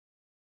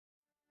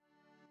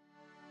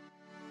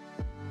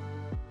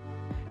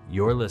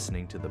You're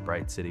listening to the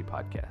Bright City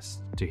Podcast.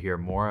 To hear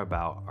more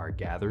about our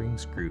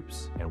gatherings,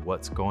 groups, and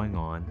what's going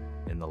on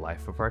in the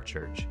life of our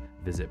church,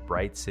 visit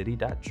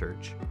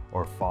brightcity.church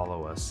or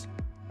follow us,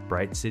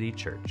 Bright City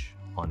Church,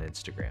 on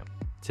Instagram.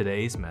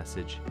 Today's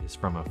message is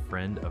from a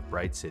friend of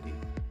Bright City,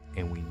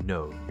 and we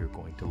know you're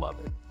going to love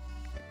it.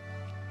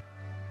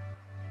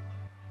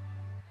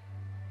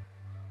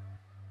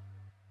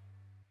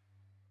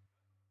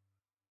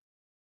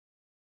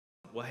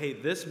 Well, hey,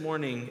 this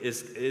morning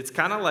it's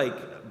kind of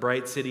like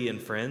Bright City and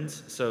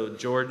Friends. So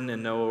Jordan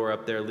and Noah were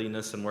up there leading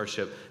us in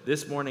worship.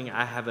 This morning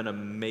I have an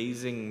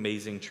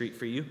amazing treat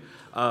for you.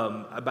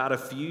 About a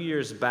few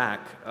years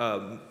back,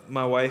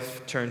 my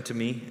wife turned to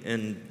me,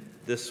 and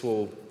this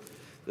will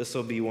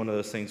be one of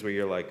those things where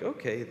you're like,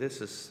 okay,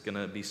 this is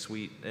gonna be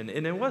sweet, and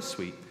it was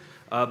sweet.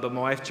 But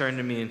my wife turned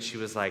to me and she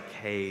was like,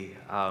 hey,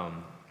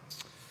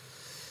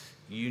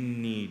 you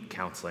need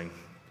counseling.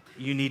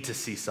 You need to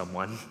see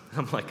someone.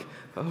 I'm like,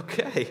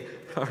 okay,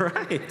 all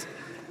right.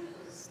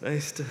 It's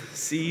nice to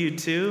see you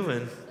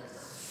too.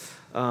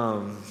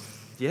 And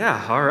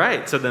yeah, all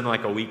right. So then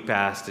like a week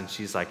passed and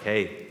she's like,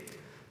 hey,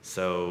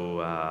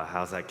 so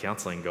how's that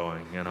counseling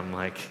going? And I'm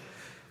like,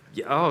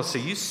 yeah, oh, so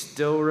you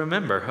still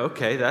remember.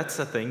 Okay, that's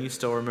the thing. You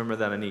still remember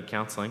that I need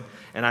counseling.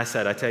 And I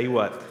said, I tell you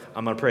what,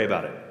 I'm going to pray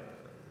about it.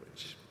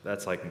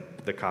 That's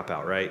like the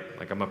cop-out, right?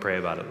 Like, I'm going to pray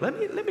about it.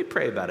 Let me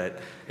pray about it.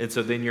 And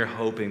so then you're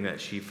hoping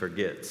that she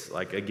forgets,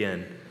 like,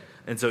 again.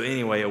 And so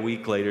anyway, a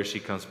week later,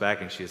 she comes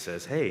back and she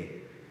says, hey,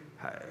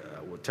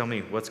 tell me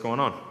what's going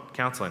on.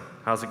 Counseling.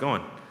 How's it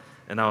going?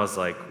 And I was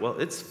like, well,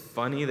 it's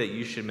funny that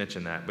you should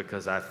mention that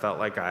because I felt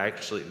like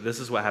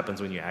this is what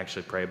happens when you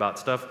actually pray about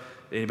stuff.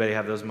 Anybody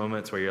have those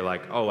moments where you're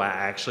like, oh, I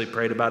actually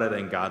prayed about it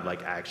and God,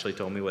 like, actually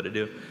told me what to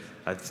do?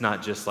 It's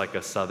not just like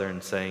a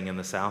Southern saying in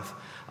the South.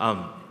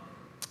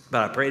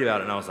 But I prayed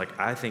about it, and I was like,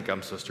 I think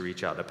I'm supposed to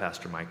reach out to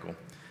Pastor Michael.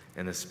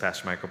 And this is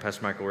Pastor Michael.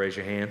 Pastor Michael, raise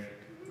your hand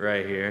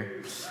right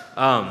here.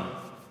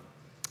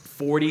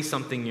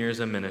 40-something years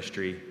of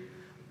ministry,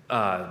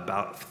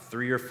 about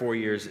 3 or 4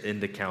 years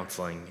into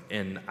counseling.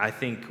 And I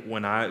think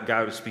when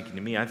God was speaking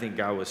to me, I think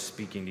God was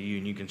speaking to you,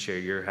 and you can share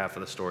your half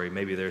of the story.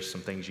 Maybe there's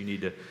some things you need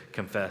to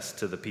confess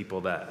to the people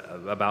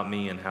about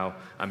me and how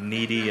I'm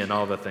needy and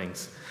all the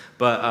things.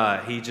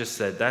 But he just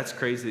said, that's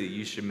crazy that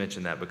you should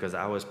mention that because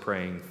I was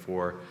praying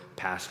for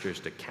pastors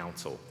to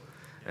counsel.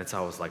 And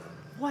so I was like,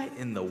 what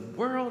in the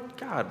world?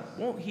 God,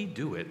 won't he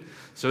do it?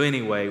 So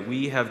anyway,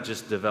 we have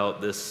just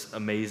developed this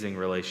amazing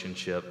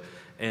relationship.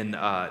 And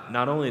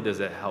not only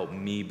does it help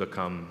me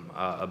become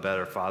a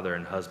better father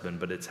and husband,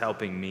 but it's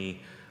helping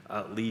me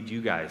lead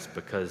you guys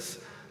because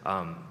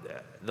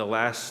the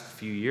last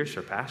few years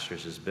for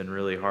pastors has been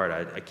really hard.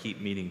 I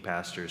keep meeting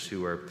pastors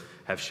who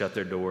have shut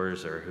their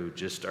doors or who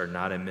just are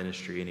not in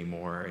ministry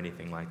anymore or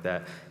anything like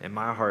that. And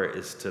my heart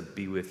is to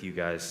be with you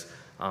guys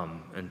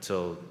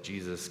until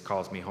Jesus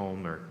calls me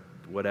home or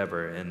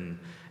whatever. And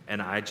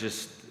I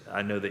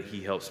know that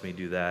he helps me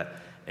do that.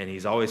 And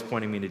he's always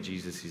pointing me to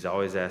Jesus. He's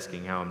always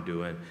asking how I'm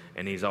doing.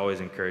 And he's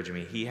always encouraging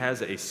me. He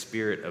has a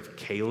spirit of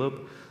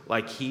Caleb.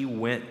 Like he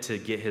went to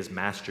get his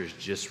master's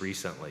just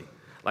recently.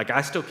 Like,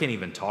 I still can't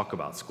even talk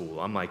about school.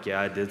 I'm like,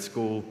 yeah, I did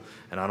school,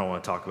 and I don't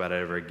want to talk about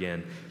it ever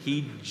again.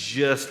 He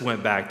just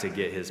went back to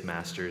get his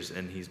master's,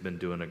 and he's been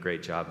doing a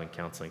great job in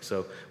counseling.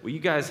 So will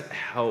you guys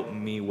help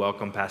me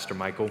welcome Pastor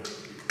Michael?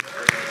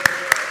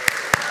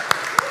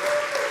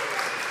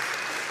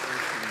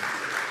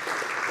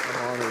 I'm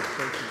honored.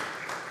 Thank you.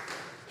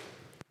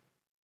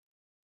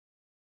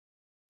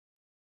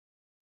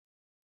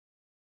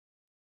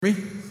 Me?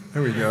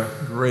 There we go.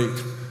 Great.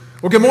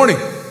 Well, good morning.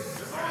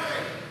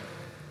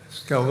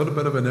 Got a little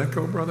bit of an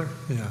echo, brother?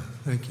 Yeah,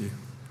 thank you.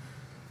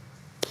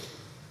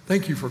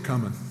 Thank you for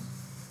coming.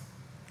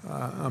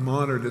 I'm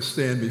honored to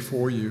stand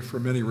before you for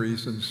many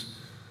reasons.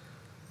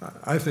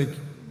 I think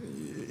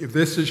if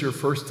this is your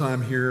first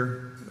time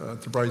here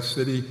to Bright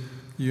City,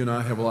 you and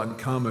I have a lot in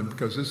common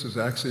because this is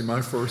actually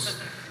my first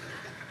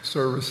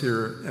service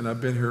here, and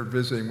I've been here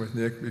visiting with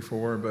Nick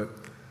before, but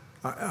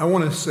I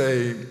want to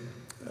say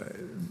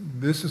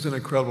this is an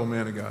incredible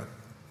man of God.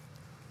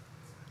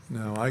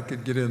 Now, I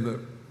could get in the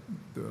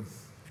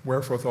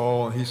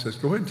wherewithal, and he says,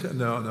 go ahead and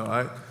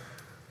no,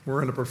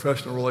 we're in a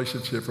professional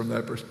relationship from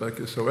that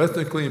perspective. So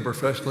ethically and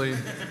professionally,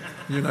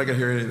 you're not going to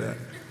hear any of that.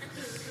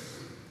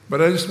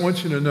 But I just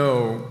want you to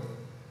know,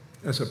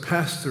 as a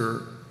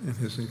pastor and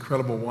his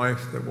incredible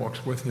wife that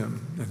walks with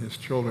him and his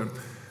children,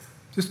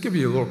 just give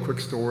you a little quick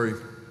story.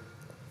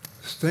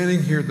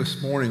 Standing here this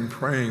morning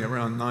praying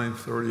around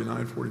 9:30,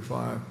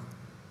 9:45,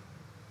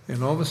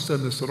 and all of a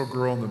sudden this little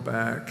girl in the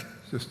back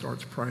just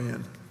starts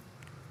praying.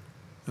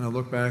 And I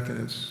look back and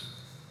it's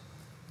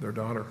their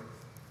daughter.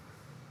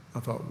 I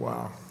thought,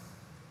 wow,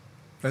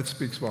 that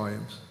speaks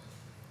volumes.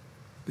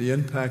 The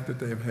impact that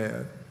they've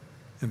had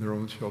in their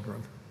own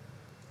children.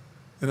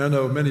 And I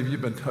know many of you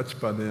have been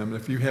touched by them.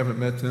 If you haven't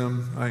met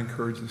them, I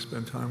encourage you to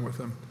spend time with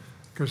them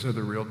because they're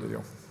the real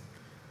deal.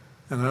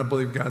 And I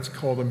believe God's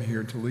called them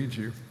here to lead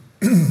you.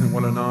 And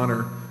what an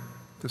honor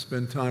to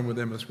spend time with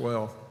them as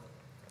well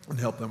and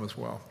help them as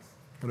well.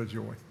 What a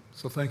joy.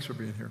 So thanks for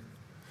being here.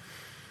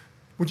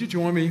 Would you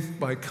join me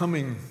by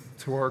coming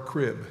to our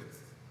crib?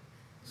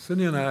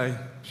 Cindy and I,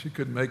 she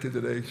couldn't make it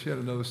today. She had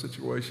another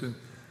situation.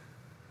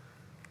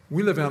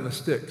 We live out in the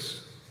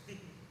sticks,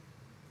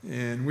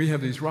 and we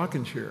have these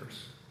rocking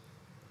chairs.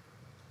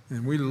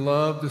 And we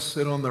love to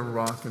sit on the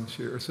rocking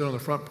chair, sit on the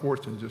front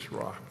porch and just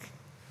rock.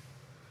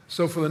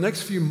 So for the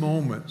next few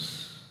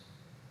moments,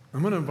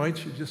 I'm going to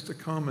invite you just to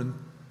come and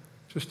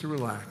just to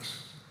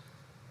relax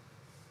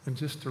and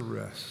just to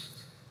rest.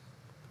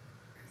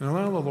 And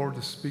allow the Lord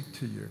to speak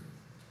to you.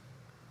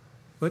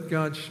 Let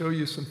God show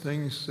you some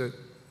things that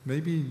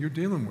maybe you're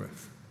dealing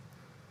with,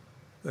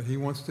 that he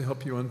wants to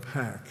help you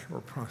unpack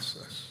or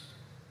process.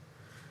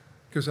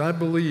 Because I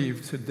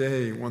believe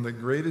today one of the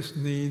greatest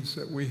needs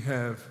that we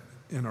have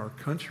in our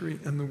country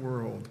and the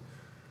world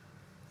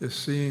is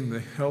seeing the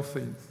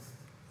healthy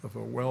of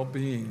a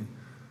well-being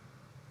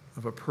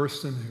of a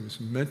person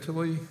who's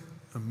mentally,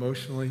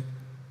 emotionally,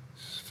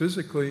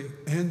 physically,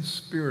 and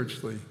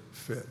spiritually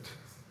fit.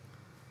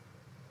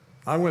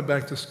 I went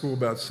back to school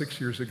about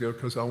 6 years ago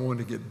because I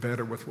wanted to get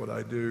better with what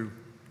I do.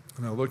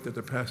 And I looked at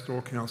the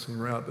pastoral counseling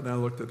route, but then I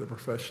looked at the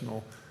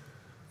professional.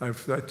 I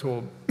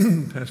told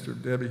Pastor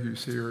Debbie,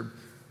 who's here,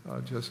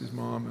 Jesse's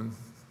mom, and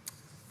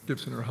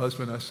Gibson, her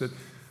husband, I said,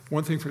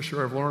 one thing for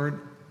sure I've learned,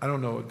 I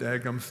don't know a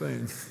daggum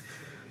thing.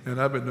 And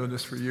I've been doing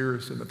this for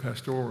years in the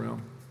pastoral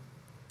realm.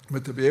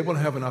 But to be able to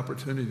have an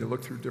opportunity to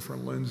look through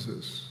different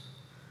lenses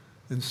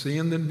and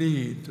seeing the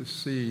need to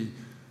see,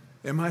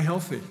 am I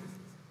healthy?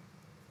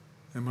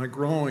 Am I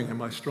growing?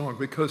 Am I strong?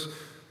 Because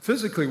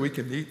physically we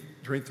can eat,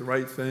 drink the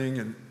right thing,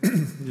 and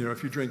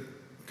if you drink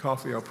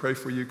coffee, I'll pray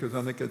for you because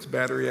I think it's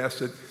battery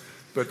acid.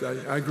 But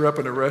I grew up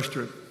in a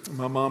restaurant.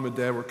 My mom and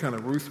dad were kind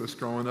of ruthless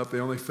growing up. They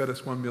only fed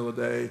us one meal a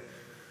day,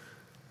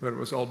 but it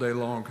was all day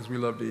long because we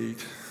love to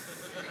eat.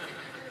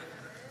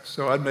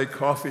 So I'd make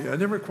coffee. I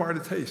never acquired a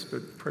taste,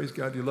 but praise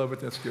God, you love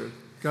it. That's good.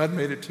 God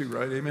made it too,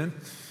 right? Amen?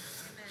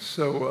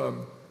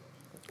 So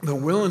the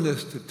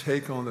willingness to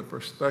take on the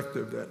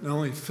perspective that not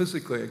only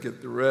physically I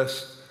get the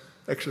rest,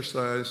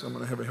 exercise, I'm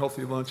going to have a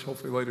healthy lunch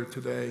hopefully later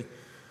today,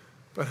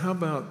 but how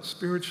about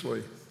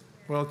spiritually?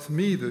 Well, to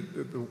me,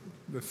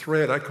 the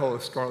thread, I call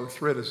it scarlet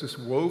thread, is just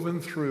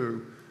woven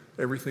through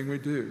everything we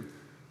do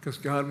because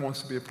God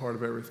wants to be a part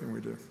of everything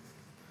we do.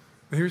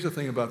 And here's the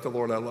thing about the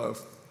Lord I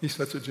love. He's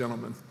such a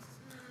gentleman.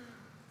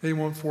 He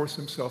won't force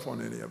himself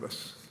on any of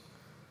us.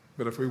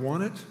 But if we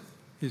want it,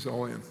 he's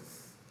all in.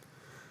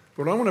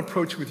 What I want to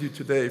approach with you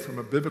today from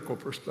a biblical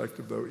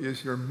perspective, though,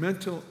 is your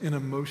mental and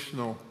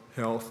emotional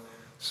health.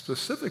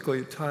 Specifically,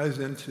 it ties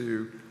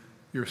into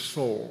your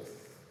soul.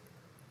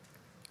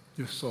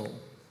 Your soul.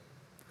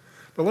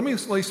 But let me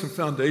lay some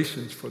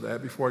foundations for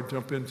that before I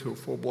jump into a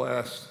full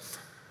blast.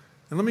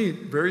 And let me,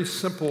 very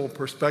simple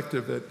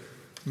perspective that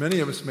many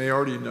of us may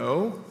already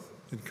know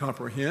and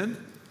comprehend,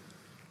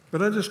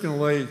 but I'm just going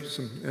to lay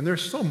some, and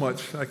there's so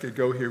much I could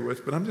go here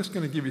with, but I'm just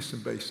going to give you some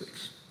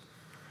basics.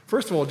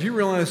 First of all, do you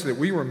realize that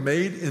we were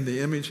made in the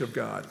image of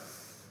God?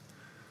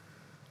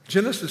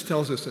 Genesis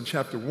tells us in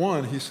chapter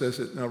 1, he says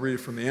it, and I'll read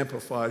it from the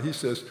Amplified. He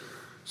says,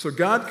 so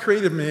God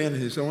created man in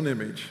his own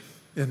image.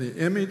 In the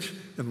image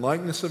and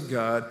likeness of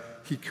God,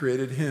 he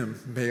created him,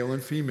 male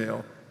and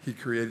female, he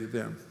created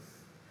them.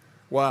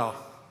 Wow.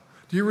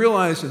 Do you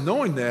realize in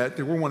knowing that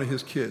we're one of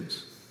his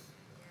kids?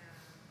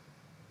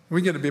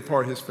 We get to be a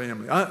part of his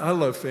family. I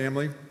love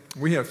family.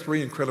 We have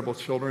 3 incredible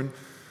children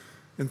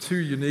and 2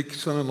 unique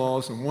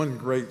son-in-laws and 1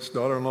 great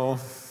daughter-in-law.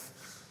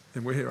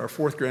 And our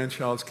 4th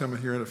grandchild's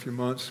coming here in a few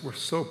months. We're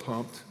so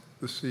pumped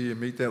to see and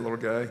meet that little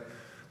guy.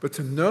 But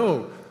to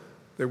know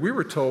that we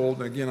were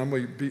told, and again,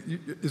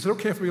 is it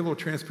okay if we be a little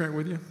transparent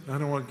with you? I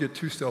don't want to get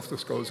too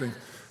self-disclosing.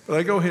 But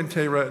I go ahead and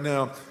tell you right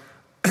now,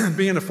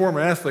 being a former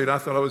athlete, I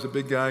thought I was a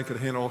big guy, could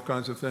handle all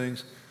kinds of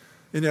things.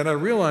 And yet I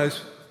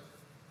realized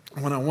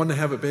when I wanted to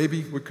have a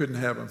baby, we couldn't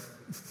have him.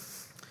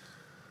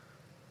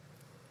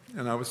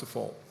 And I was the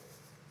fault.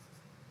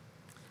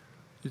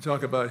 You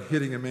talk about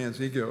hitting a man's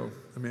ego,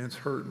 a man's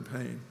hurt and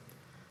pain.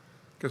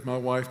 Because my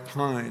wife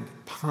pined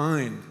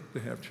to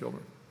have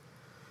children.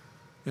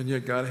 And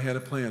yet God had a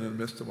plan in the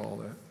midst of all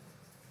that.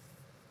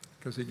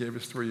 Because he gave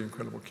us 3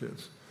 incredible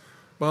kids.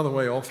 By the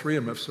way, all 3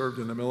 of them have served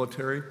in the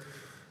military.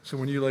 So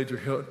when you laid your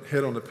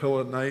head on the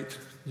pillow at night,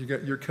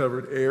 you're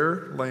covered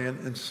air, land,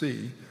 and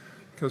sea.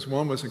 Because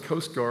one was in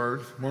Coast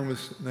Guard,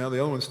 now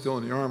the other one's still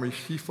in the Army.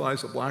 She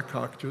flies a Black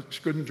Hawk.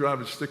 She couldn't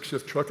drive a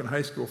stick-shift truck in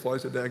high school,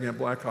 flies a daggone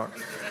Black Hawk.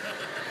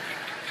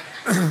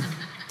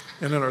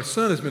 And then our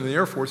son has been in the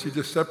Air Force. He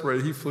just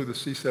separated. He flew the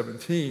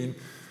C-17.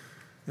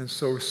 And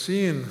so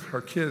seeing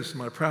our kids,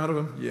 am I proud of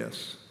them?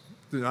 Yes.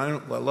 Do I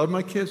love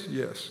my kids?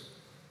 Yes.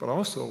 But I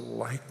also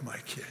like my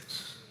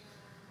kids.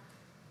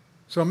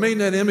 So I'm made in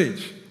that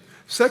image.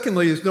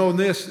 Secondly is knowing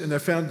this, and the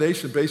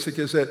foundation basic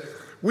is that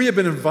we have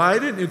been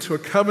invited into a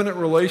covenant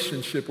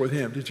relationship with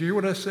him. Did you hear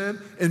what I said?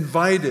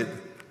 Invited,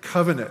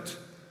 covenant.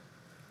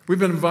 We've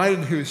been invited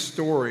into his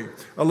story.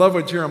 I love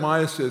what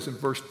Jeremiah says in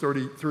verse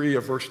 33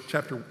 of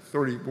chapter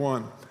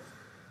 31.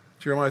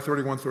 Jeremiah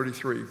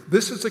 31:33.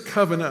 This is a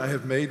covenant I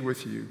have made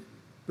with you,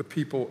 the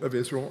people of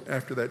Israel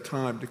after that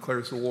time,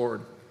 declares the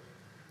Lord.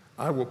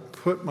 I will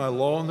put my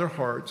law in their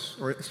hearts,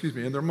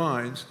 in their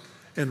minds,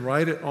 and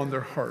write it on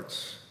their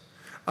hearts.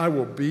 I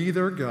will be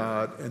their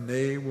God, and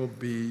they will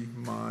be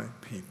my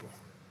people.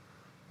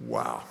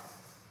 Wow.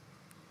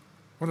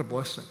 What a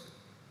blessing.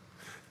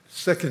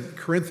 2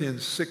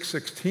 Corinthians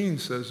 6:16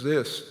 says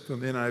this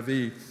from the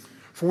NIV,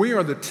 for we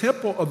are the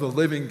temple of the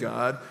living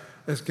God,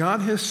 as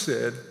God has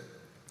said,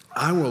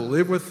 I will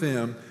live with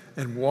them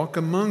and walk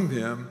among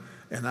them,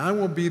 and I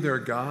will be their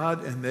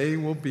God, and they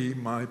will be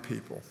my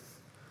people.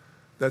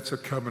 That's a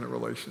covenant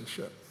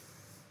relationship.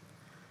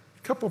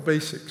 A couple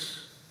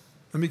basics.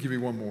 Let me give you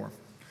one more.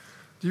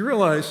 Do you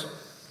realize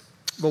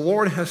the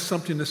Lord has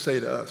something to say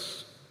to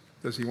us?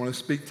 Does he want to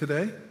speak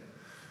today?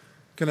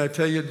 Can I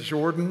tell you,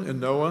 Jordan and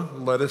Noah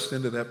led us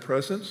into that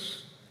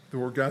presence, the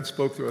word God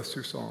spoke to us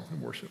through song and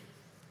worship.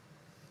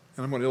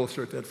 And I'm going to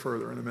illustrate that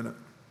further in a minute.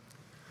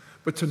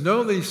 But to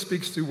know that he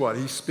speaks through what?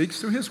 He speaks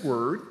through his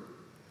word.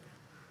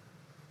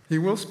 He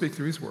will speak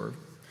through his word.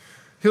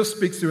 He'll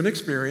speak through an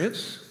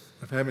experience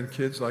of having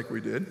kids like we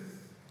did.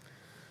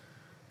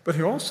 But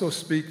he'll also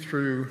speak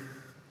through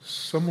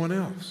someone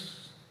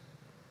else.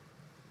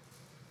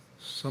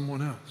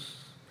 Someone else.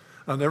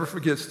 I'll never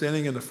forget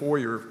standing in the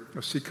foyer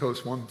of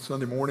Seacoast one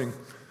Sunday morning,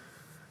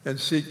 and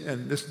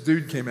this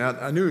dude came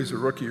out. I knew he was a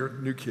rookie or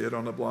new kid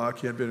on the block.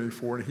 He hadn't been here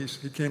before, and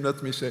he came up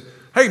to me and said,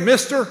 hey,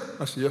 mister.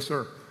 I said, yes,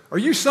 sir. Are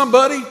you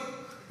somebody?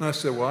 And I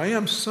said, well, I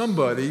am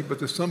somebody, but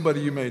the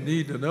somebody you may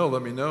need to know,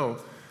 let me know.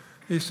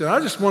 He said, I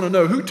just want to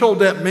know who told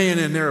that man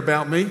in there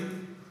about me.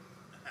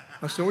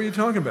 I said, what are you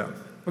talking about?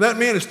 Well, that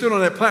man that stood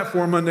on that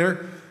platform on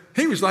there,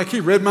 he was like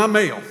he read my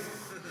mail.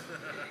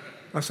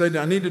 I said,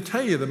 I need to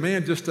tell you, the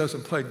man just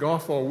doesn't play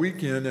golf all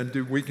weekend and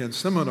do weekend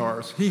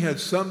seminars. He had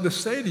something to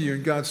say to you,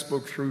 and God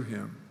spoke through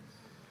him.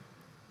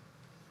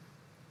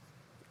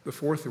 The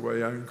fourth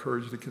way I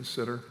encourage you to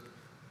consider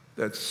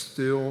that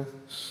still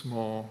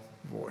small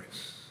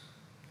voice.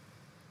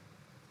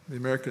 The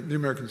New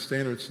American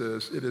Standard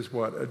says it is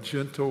what? A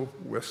gentle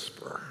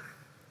whisper.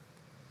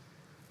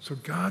 So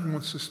God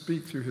wants to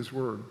speak through his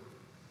word.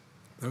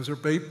 Those are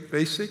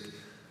basic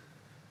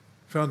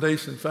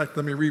foundation. In fact,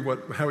 let me read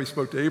how he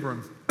spoke to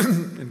Abram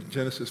in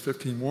Genesis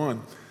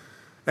 15:1.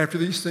 After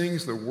these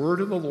things, the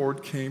word of the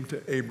Lord came to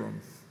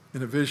Abram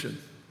in a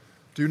vision.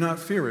 Do not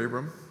fear,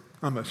 Abram.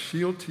 I'm a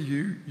shield to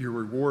you. Your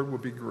reward will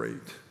be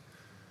great.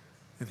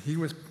 And he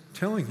was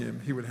telling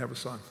him he would have a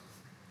son.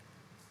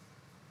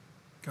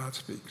 God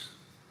speaks.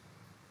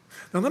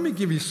 Now let me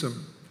give you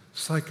some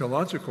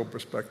psychological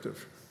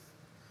perspective,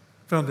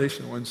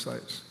 foundational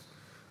insights.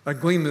 I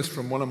gleaned this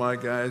from one of my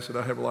guys that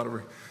I have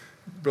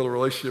build a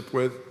relationship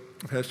with,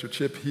 Pastor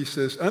Chip. He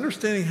says,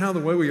 understanding how the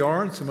way we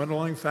are and some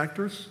underlying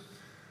factors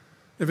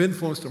have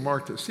influenced and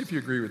marked us. See if you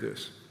agree with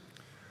this.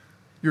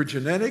 Your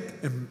genetic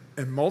and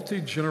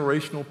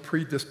multi-generational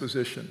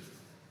predisposition.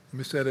 Let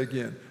me say it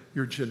again.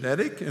 Your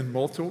genetic and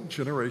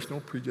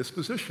multi-generational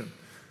predisposition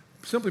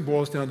simply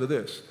boils down to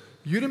this.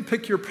 You didn't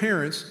pick your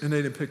parents, and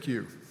they didn't pick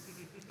you.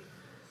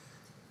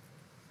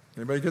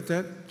 Anybody get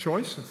that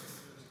choice?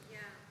 Yeah.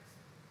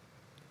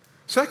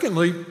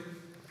 Secondly,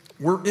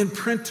 we're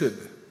imprinted.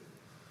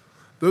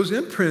 Those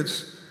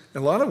imprints,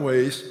 in a lot of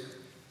ways,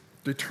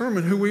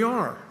 determine who we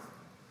are.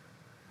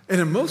 And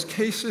in most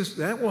cases,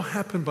 that will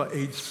happen by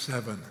age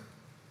 7.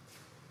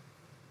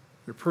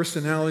 Your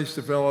personalities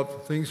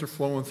develop, things are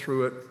flowing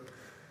through it.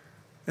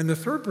 And the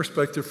third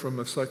perspective from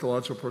a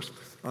psychological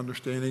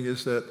understanding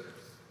is that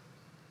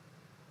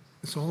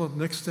the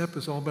next step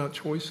is all about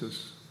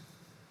choices.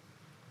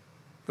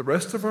 The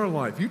rest of our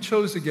life, you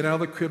chose to get out of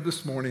the crib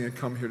this morning and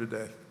come here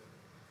today.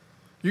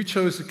 You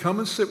chose to come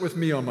and sit with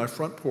me on my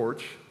front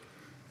porch,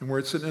 and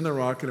we're sitting in the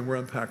rocket and we're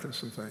unpacking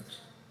some things.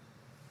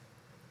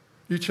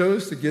 You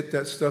chose to get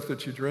that stuff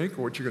that you drink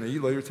or what you're going to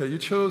eat later today. You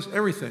chose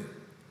everything.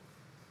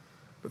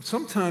 But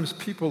sometimes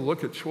people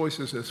look at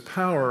choices as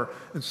power,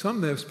 and some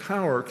of this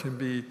power can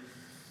be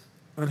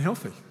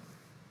unhealthy.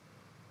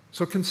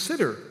 So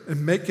consider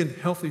in making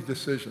healthy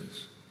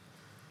decisions.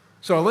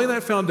 So I lay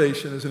that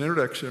foundation as an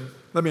introduction.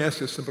 Let me ask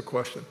you a simple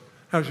question.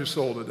 How's your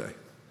soul today?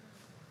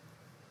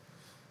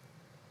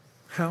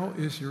 How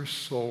is your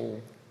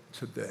soul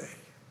today?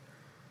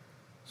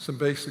 Some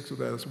basics of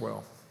that as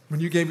well. When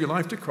you gave your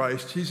life to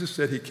Christ, Jesus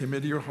said he came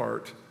into your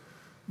heart,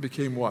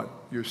 became what?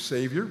 Your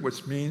Savior,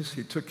 which means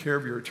he took care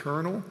of your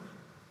eternal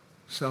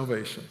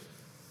salvation.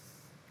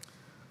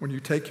 When you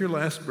take your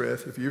last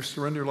breath, if you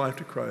surrender your life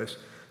to Christ,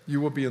 you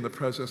will be in the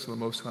presence of the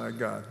Most High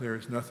God. There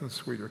is nothing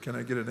sweeter. Can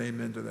I get an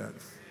amen to that?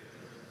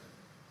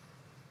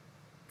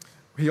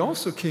 He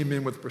also came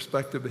in with the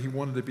perspective that he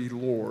wanted to be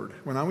Lord.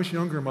 When I was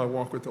younger in my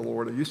walk with the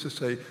Lord, I used to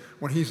say,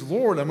 when he's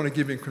Lord, I'm going to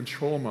give him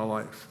control of my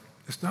life.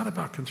 It's not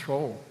about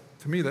control.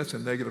 To me, that's a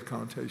negative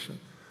connotation.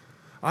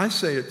 I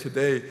say it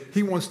today,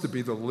 he wants to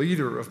be the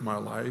leader of my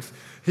life.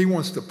 He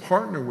wants to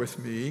partner with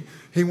me.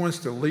 He wants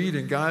to lead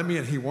and guide me,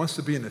 and he wants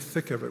to be in the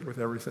thick of it with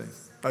everything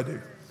I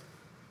do.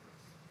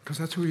 Because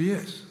that's who he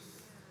is.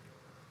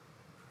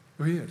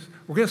 Who he is.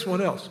 Well, guess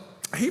what else?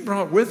 He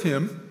brought with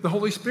him the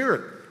Holy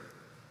Spirit.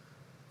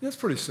 That's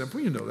pretty simple.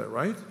 You know that,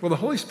 right? Well, the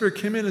Holy Spirit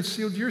came in and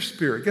sealed your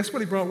spirit. Guess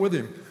what he brought with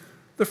him?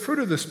 The fruit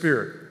of the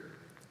Spirit.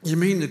 You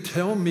mean to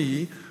tell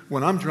me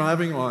when I'm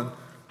driving on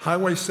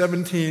Highway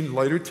 17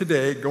 later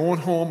today, going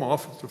home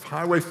off of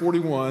Highway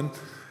 41,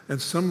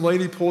 and some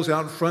lady pulls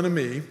out in front of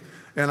me,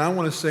 and I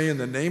want to say, in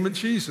the name of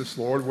Jesus,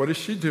 Lord, what is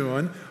she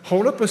doing?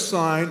 Hold up a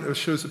sign that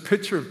shows a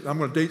picture. I'm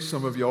going to date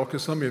some of y'all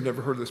because some of you have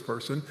never heard of this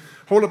person.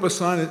 Hold up a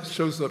sign that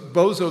shows the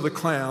Bozo the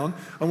clown.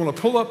 I want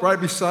to pull up right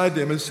beside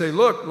them and say,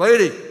 look,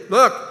 lady,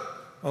 look.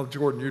 Oh,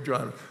 Jordan, you're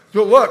driving.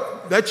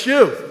 Look, that's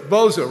you,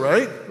 Bozo,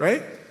 right?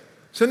 Right?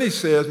 Cindy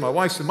says, my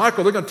wife said,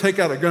 Michael, they're going to take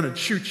out a gun and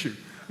shoot you.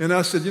 And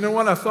I said, you know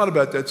what? I thought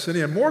about that,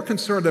 Cindy. I'm more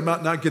concerned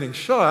about not getting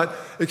shot,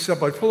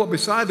 except I pull up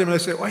beside them and I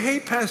say, well, hey,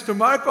 Pastor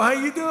Michael, how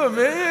you doing,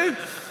 man?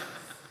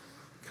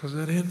 Because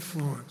of that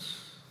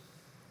influence.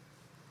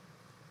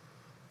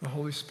 The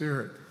Holy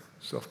Spirit,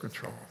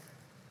 self-control.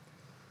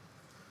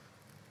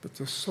 But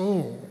the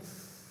soul,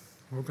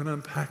 we're going to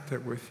unpack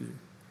that with you,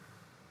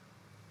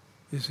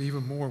 is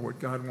even more what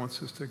God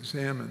wants us to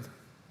examine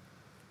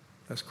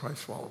as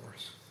Christ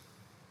followers.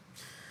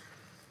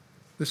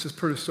 This is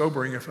pretty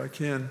sobering if I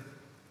can.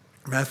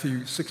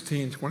 Matthew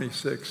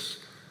 16:26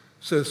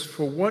 says,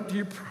 for what do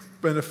you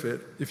benefit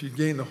if you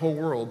gain the whole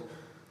world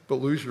but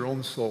lose your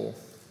own soul?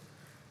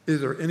 Is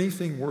there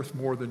anything worth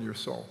more than your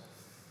soul?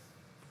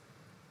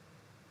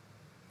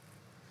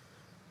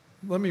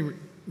 Let me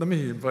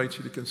invite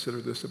you to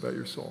consider this about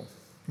your soul.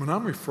 When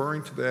I'm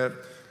referring to that,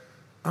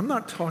 I'm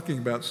not talking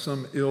about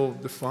some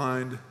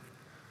ill-defined,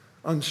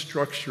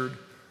 unstructured,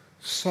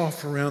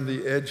 soft around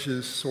the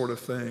edges sort of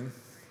thing.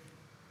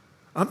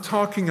 I'm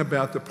talking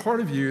about the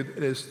part of you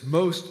that is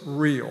most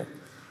real,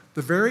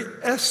 the very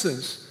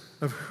essence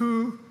of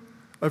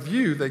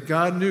you that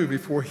God knew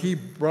before he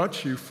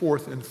brought you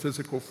forth in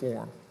physical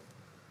form.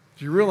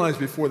 Do you realize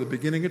before the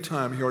beginning of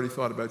time, he already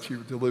thought about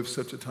you to live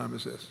such a time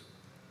as this?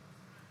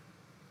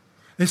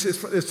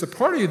 It's the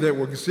part of you that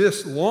will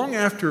exist long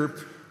after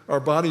our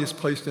body is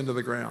placed into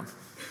the ground.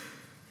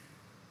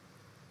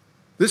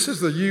 This is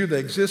the you that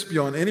exists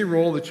beyond any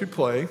role that you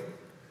play,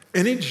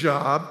 any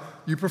job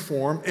you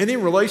perform, any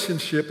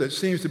relationship that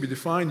seems to be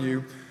define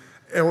you,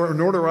 or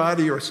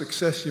notoriety or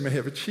success you may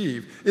have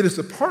achieved. It is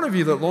the part of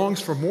you that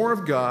longs for more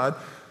of God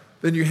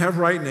than you have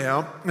right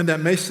now, and that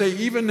may say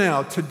even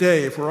now,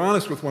 today, if we're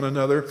honest with one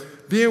another,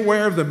 be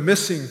aware of the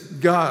missing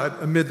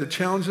God amid the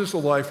challenges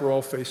of life we're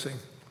all facing.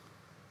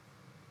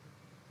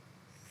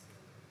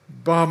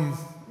 Bob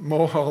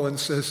Mulholland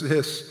says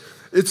this,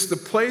 it's the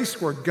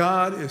place where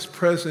God is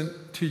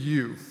present to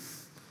you.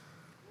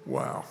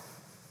 Wow.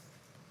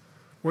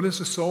 What is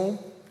the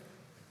soul?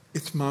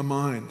 It's my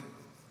mind.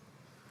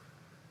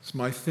 It's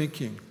my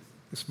thinking.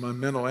 It's my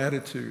mental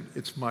attitude.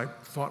 It's my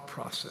thought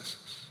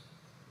processes.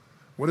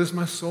 What is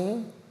my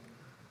soul?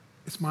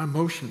 It's my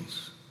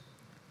emotions.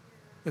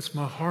 It's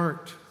my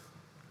heart.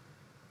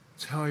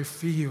 It's how I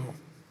feel.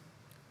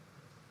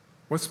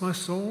 What's my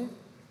soul?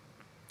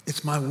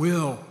 It's my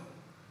will.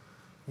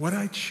 What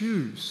I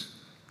choose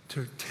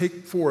to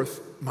take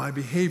forth my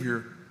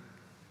behavior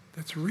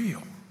that's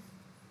real.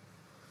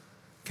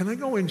 Can I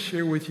go and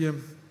share with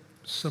you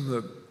some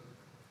of the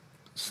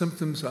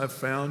symptoms I've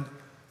found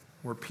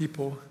where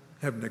people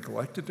have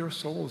neglected their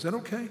soul? Is that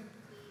okay?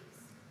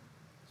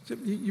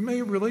 You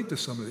may relate to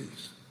some of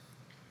these.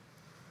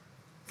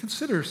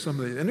 Consider some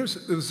of these. And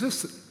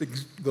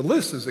the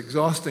list is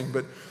exhausting,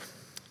 but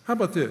how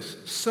about this?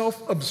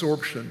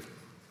 Self-absorption.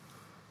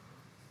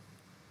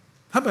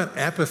 How about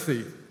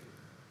apathy?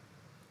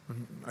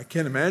 I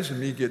can't imagine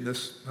me getting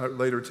this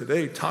later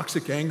today.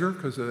 Toxic anger,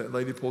 because that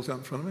lady pulls out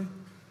in front of me.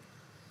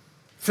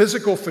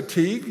 Physical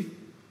fatigue,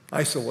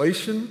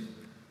 isolation,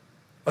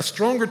 a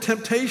stronger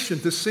temptation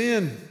to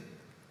sin.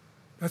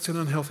 That's an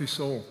unhealthy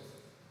soul.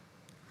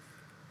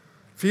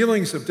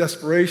 Feelings of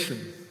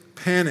desperation,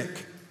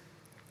 panic,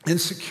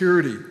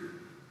 insecurity.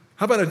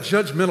 How about a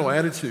judgmental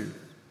attitude?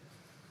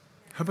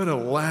 How about a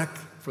lack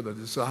for the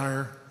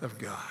desire of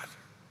God?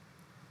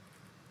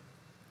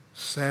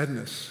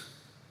 Sadness,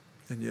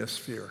 and yes,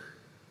 fear.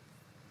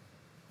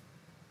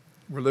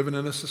 We're living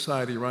in a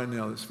society right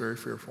now that's very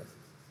fearful.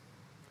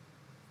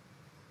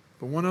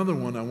 But one other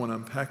one I want to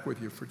unpack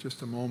with you for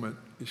just a moment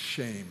is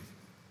shame.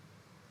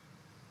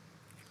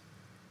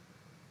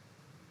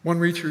 One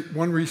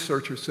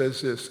researcher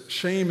says this,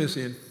 shame is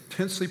the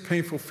intensely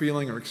painful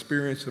feeling or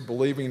experience of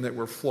believing that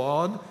we're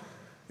flawed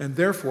and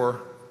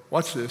therefore,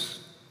 watch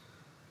this,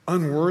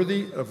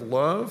 unworthy of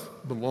love,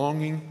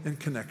 belonging, and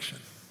connection.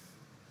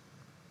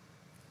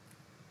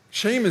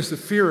 Shame is the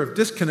fear of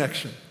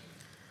disconnection.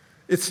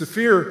 It's the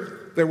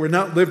fear that we've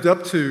not lived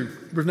up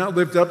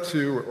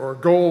to our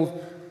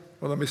goal.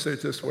 Well, let me say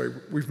it this way.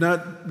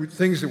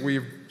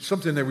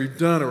 Something that we've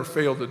done or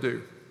failed to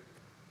do.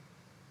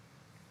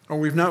 Or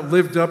we've not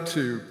lived up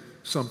to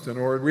something,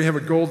 or we have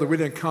a goal that we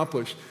didn't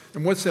accomplish.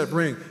 And what's that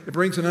bring? It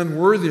brings an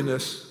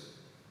unworthiness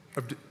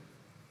of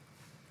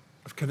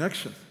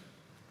connection.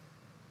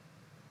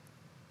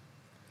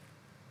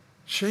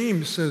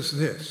 Shame says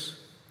this,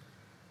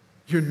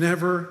 you're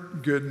never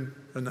good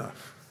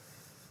enough.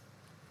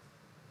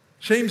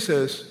 Shame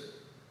says,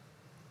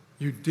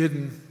 You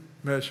didn't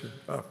measure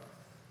up.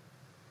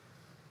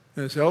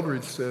 And as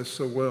Eldridge says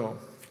so well,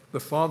 the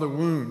father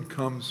wound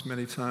comes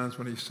many times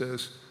when he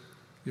says,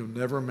 you'll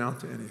never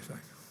amount to anything.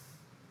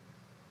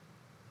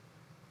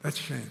 That's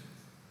shame.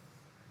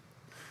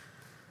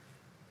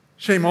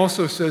 Shame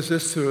also says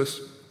this to us,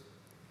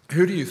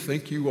 who do you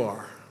think you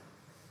are?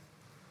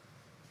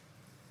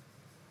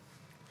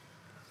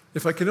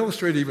 If I can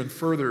illustrate even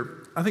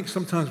further, I think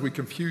sometimes we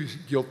confuse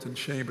guilt and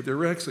shame, but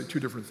they're actually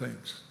two different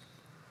things.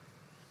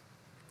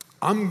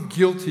 I'm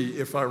guilty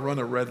if I run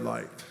a red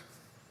light.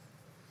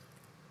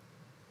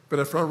 But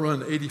if I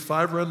run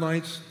 85 red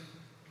lights,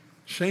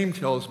 shame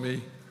tells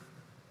me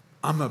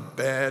I'm a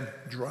bad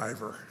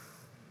driver.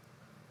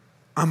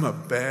 I'm a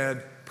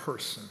bad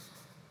person.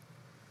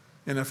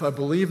 And if I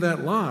believe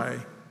that lie,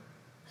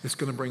 it's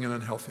going to bring in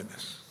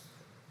unhealthiness.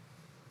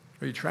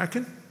 Are you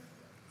tracking?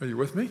 Are you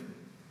with me?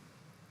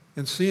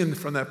 And seeing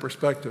from that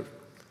perspective.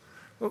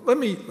 Well, let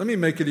me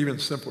make it even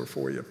simpler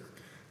for you.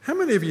 How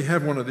many of you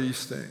have one of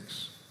these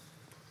things?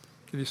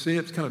 Can you see it?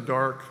 It's kind of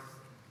dark.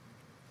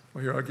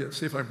 Well, here,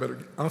 see if I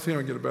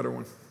can get a better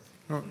one.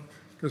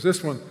 Because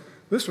this one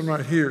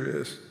right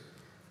here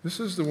this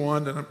is the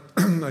one that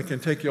I can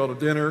take you all to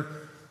dinner.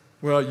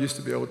 Well, I used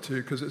to be able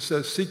to because it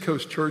says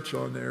Seacoast Church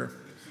on there.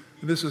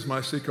 And this is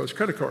my Seacoast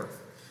credit card.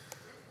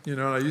 You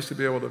know, and I used to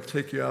be able to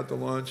take you out to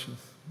lunch and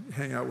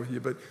hang out with you,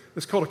 but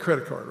it's called a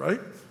credit card, right?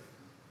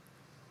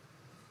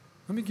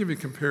 Let me give you a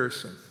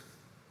comparison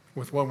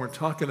with what we're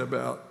talking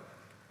about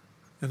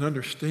and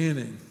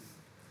understanding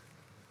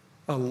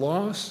a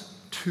loss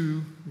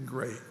too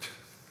great.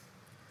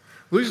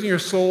 Losing your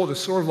soul is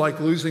sort of like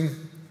losing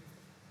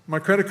my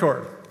credit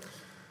card.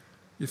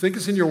 You think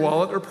it's in your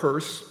wallet or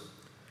purse,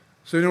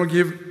 so you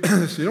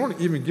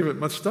don't even give it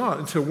much thought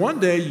until one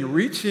day you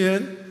reach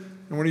in,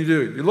 and what do?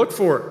 You look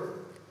for it,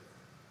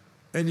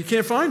 and you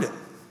can't find it.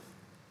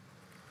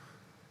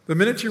 The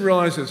minute you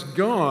realize it's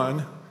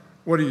gone,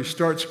 what do? You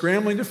start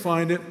scrambling to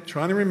find it,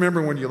 trying to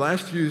remember when you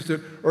last used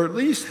it, or at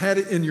least had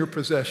it in your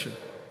possession.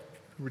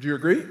 Would you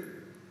agree?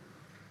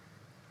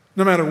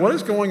 No matter what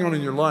is going on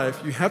in your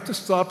life, you have to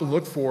stop and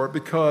look for it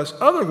because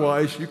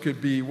otherwise you could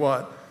be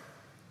what?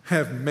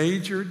 Have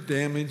major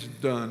damage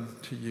done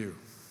to you.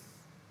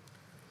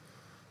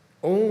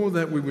 Oh,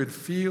 that we would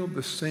feel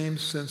the same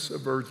sense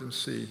of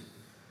urgency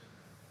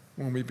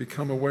when we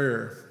become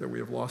aware that we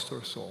have lost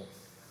our soul.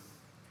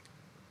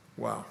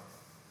 Wow.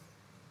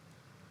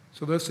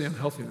 So that's the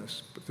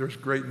unhealthiness, but there's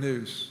great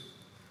news.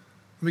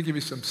 Let me give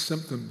you some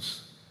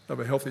symptoms of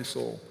a healthy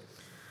soul.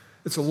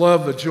 It's the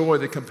love, the joy,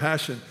 the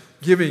compassion,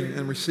 giving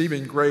and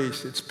receiving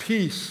grace. It's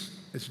peace,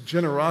 it's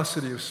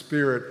generosity of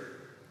spirit,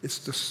 it's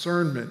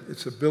discernment,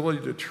 it's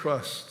ability to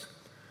trust,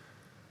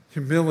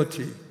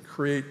 humility,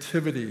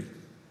 creativity,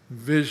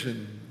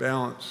 vision,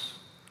 balance,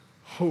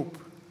 hope,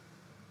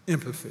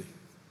 empathy.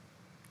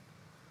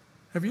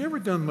 Have you ever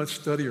done much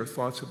study or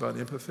thoughts about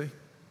empathy?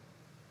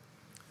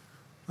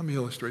 Let me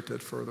illustrate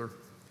that further.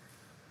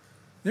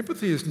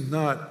 Empathy is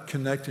not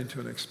connecting to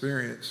an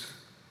experience.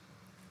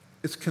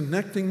 It's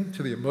connecting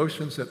to the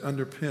emotions that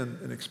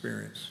underpin an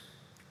experience.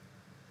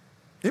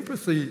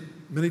 Empathy,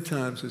 many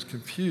times, is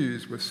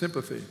confused with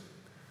sympathy,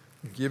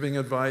 giving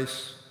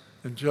advice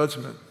and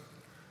judgment,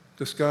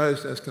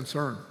 disguised as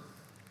concern.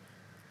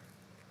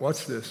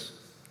 Watch this.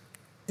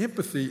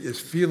 Empathy is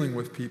feeling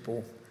with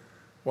people,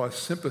 while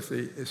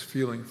sympathy is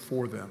feeling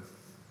for them.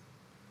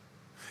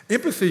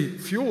 Empathy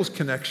fuels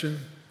connection,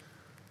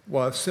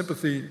 while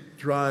sympathy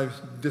drives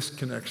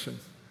disconnection.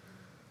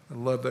 I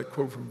love that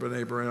quote from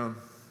Brené Brown.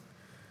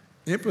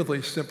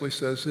 Empathy simply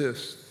says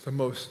this,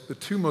 the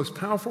two most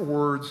powerful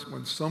words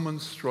when someone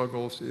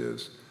struggles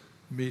is,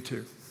 me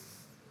too.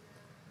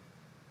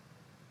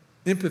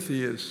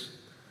 Empathy is,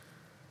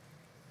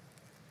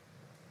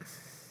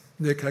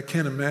 Nick, I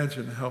can't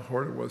imagine how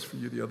hard it was for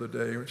you the other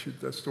day,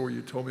 that story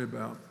you told me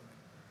about,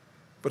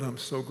 but I'm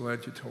so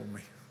glad you told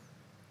me.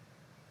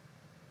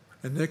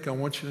 And Nick, I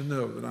want you to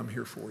know that I'm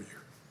here for you.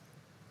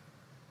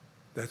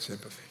 That's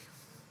empathy.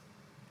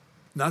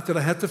 Not that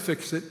I have to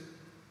fix it,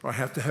 or I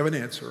have to have an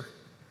answer.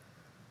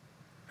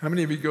 How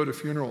many of you go to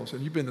funerals,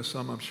 and you've been to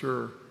some, I'm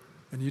sure,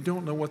 and you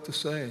don't know what to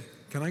say?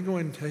 Can I go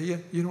ahead and tell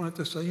you? You don't have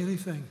to say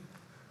anything.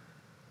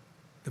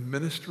 The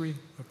ministry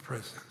of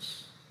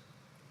presence.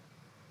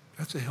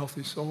 That's a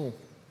healthy soul.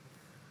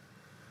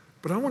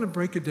 But I want to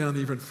break it down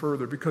even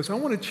further because I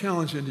want to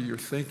challenge into your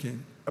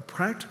thinking a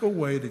practical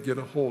way to get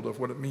a hold of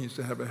what it means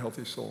to have a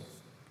healthy soul.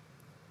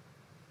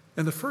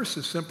 And the first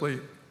is simply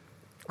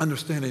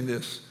understanding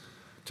this,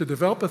 to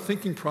develop a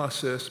thinking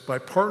process by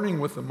partnering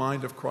with the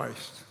mind of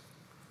Christ.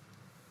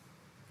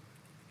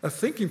 A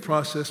thinking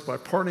process by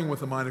partnering with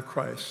the mind of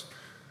Christ.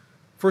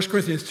 1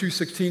 Corinthians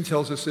 2:16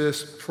 tells us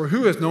this, for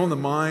who has known the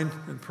mind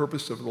and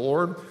purpose of the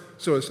Lord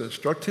so as to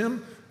instruct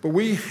him? But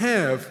we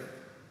have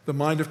the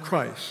mind of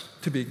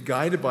Christ to be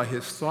guided by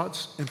his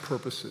thoughts and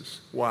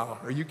purposes. Wow,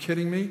 are you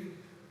kidding me?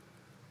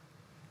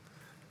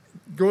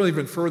 Go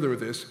even further with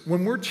this.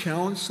 When we're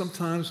challenged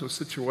sometimes with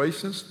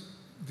situations,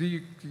 do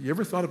you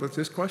ever thought about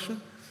this question?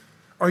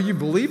 Are you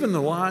believing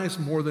the lies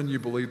more than you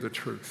believe the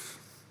truth?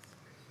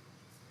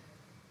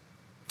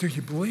 Do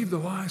you believe the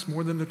lies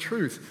more than the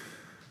truth?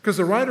 Because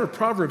the writer of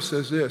Proverbs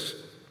says this,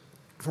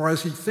 for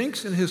as he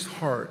thinks in his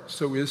heart,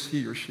 so is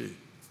he or she.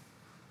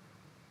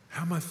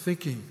 How am I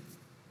thinking?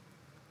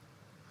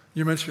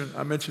 I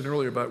mentioned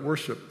earlier about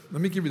worship.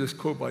 Let me give you this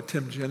quote by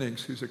Tim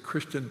Jennings, who's a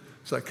Christian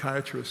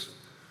psychiatrist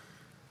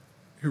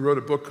who wrote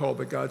a book called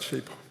The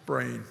God-Shaped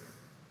Brain.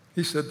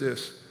 He said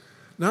this,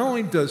 not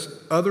only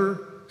does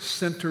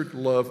other-centered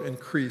love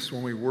increase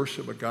when we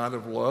worship a God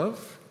of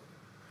love,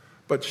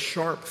 but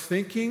sharp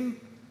thinking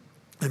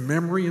and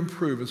memory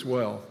improve as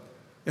well.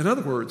 In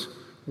other words,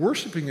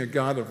 worshiping a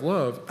God of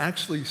love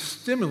actually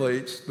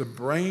stimulates the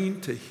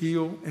brain to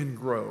heal and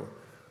grow.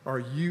 Are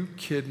you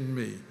kidding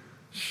me?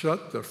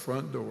 Shut the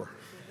front door.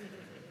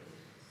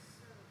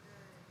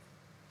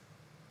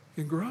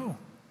 You grow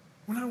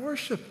when I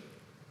worship.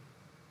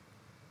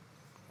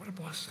 What a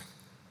blessing.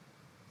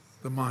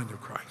 The mind of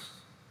Christ.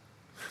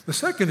 The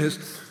second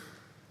is,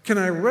 can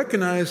I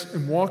recognize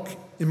and walk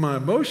in my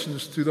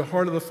emotions through the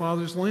heart of the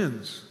Father's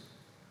lens?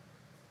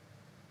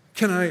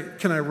 Can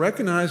I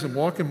recognize and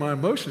walk in my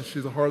emotions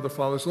through the heart of the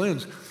Father's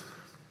lens?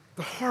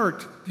 The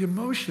heart, the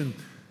emotion.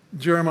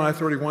 Jeremiah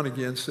 31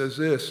 again says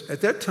this, at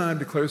that time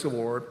declares the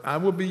Lord, I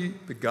will be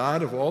the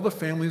God of all the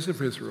families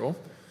of Israel,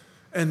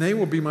 and they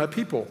will be my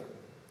people.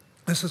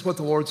 This is what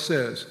the Lord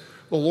says.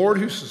 The Lord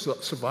who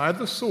survived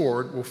the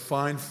sword will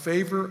find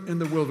favor in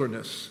the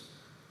wilderness.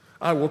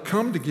 I will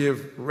come to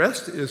give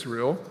rest to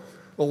Israel.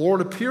 The Lord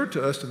appeared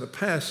to us in the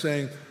past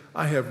saying,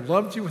 I have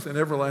loved you with an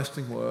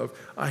everlasting love.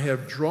 I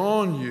have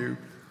drawn you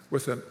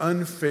with an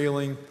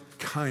unfailing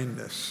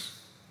kindness.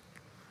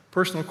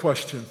 Personal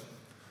question.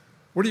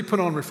 What do you put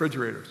on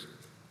refrigerators?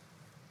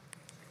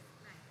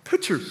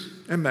 Pictures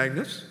and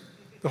magnets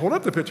to hold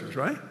up the pictures,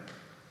 right?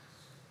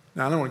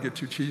 Now, I don't want to get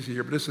too cheesy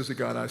here, but this is the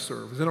God I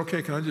serve. Is that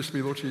okay? Can I just be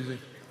a little cheesy?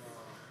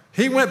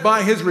 He went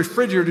by his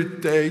refrigerator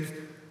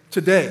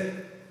today,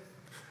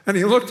 and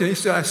he looked and he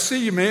said, I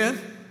see you, man.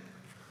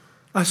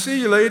 I see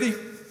you, lady.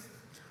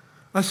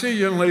 I see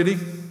you, young lady.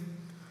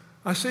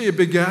 I see you,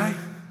 big guy.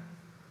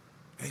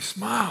 And he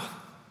smiled.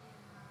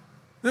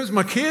 There's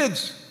my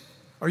kids.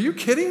 Are you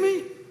kidding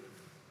me?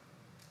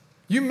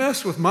 You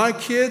mess with my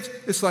kids,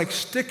 it's like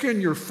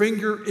sticking your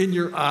finger in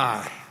your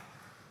eye.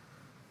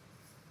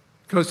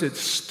 Because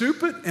it's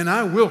stupid and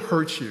I will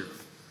hurt you.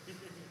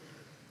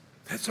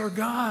 That's our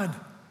God.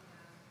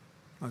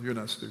 Oh, you're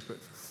not stupid.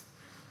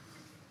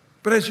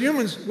 But as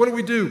humans,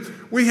 what do?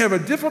 We have a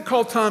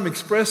difficult time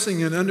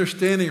expressing and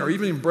understanding or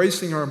even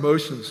embracing our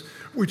emotions.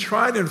 We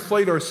try to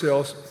inflate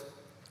ourselves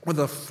with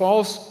a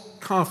false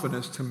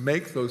confidence to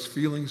make those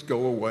feelings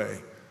go away.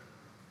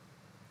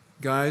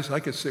 Guys, I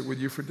could sit with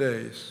you for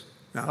days.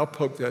 Now, I'll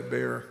poke that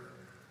bear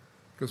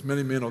because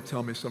many men will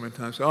tell me so many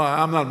times, oh,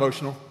 I'm not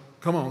emotional.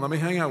 Come on, let me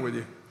hang out with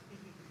you.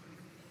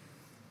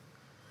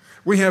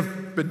 We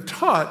have been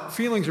taught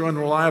feelings are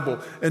unreliable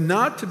and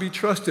not to be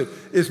trusted.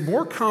 Is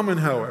more common,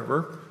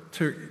 however,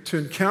 to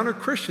encounter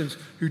Christians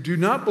who do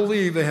not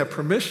believe they have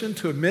permission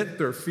to admit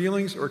their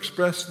feelings or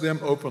express them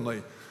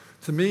openly.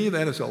 To me,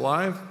 that is a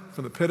lie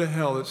from the pit of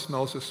hell that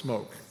smells of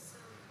smoke.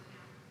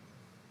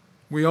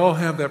 We all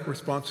have that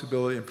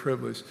responsibility and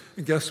privilege.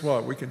 And guess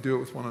what? We can do it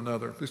with one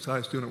another,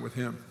 besides doing it with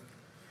him.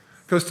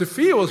 Because to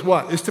feel is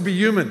what? Is to be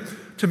human.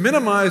 To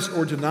minimize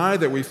or deny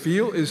that we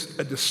feel is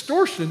a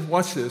distortion,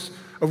 watch this,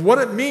 of what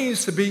it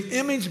means to be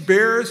image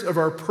bearers of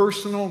our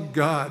personal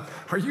God.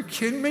 Are you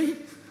kidding me?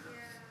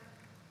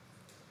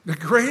 The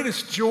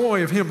greatest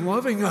joy of him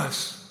loving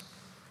us.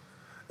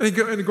 And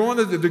going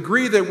to the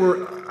degree that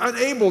we're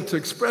unable to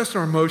express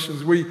our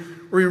emotions, we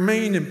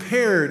remain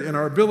impaired in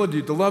our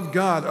ability to love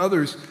God,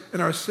 others,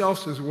 and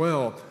ourselves as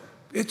well.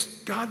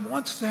 God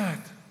wants that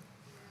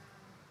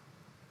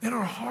in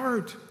our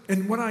heart.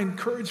 And when I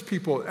encourage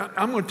people,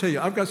 I'm going to tell you,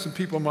 I've got some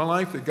people in my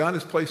life that God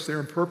has placed there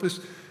on purpose,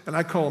 and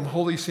I call them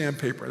holy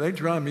sandpaper. They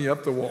drive me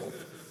up the wall.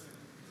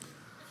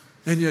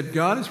 And yet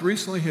God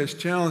has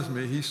challenged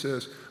me. He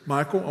says,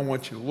 Michael, I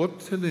want you to look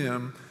to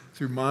them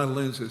through my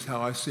lenses,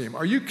 how I see them.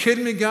 Are you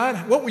kidding me,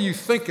 God? What were you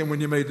thinking when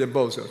you made them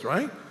bozos,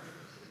 right?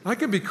 I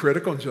can be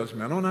critical and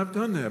judgmental, and I've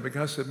done that. But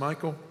God said,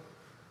 Michael,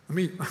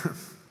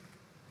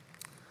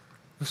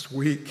 this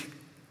week,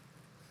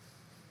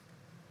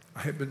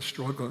 I have been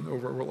struggling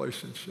over a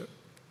relationship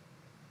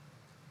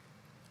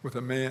with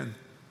a man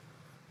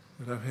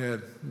that I've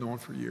had known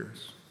for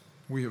years.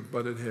 We have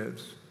butted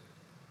heads.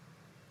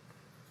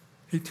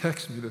 He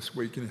texted me this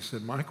week and he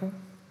said, Michael,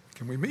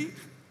 can we meet?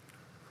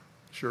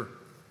 Sure.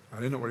 I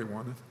didn't know what he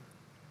wanted.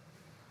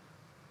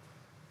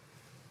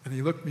 And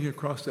he looked me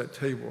across that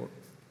table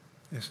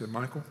and he said,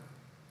 Michael,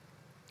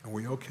 are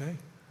we okay?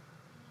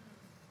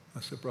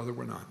 I said, brother,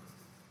 we're not.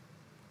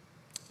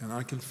 And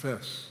I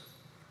confess,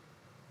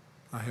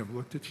 I have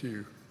looked at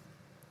you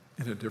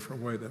in a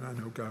different way than I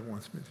know God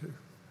wants me to.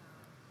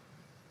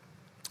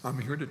 I'm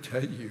here to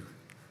tell you,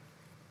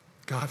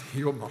 God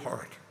healed my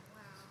heart.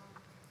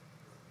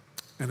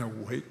 And a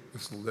weight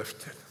was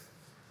lifted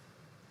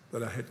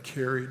that I had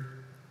carried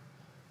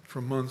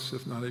for months,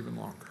 if not even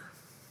longer.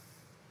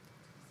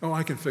 Oh,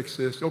 I can fix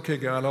this. Okay,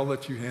 God, I'll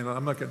let you handle it.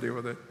 I'm not going to deal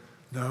with it.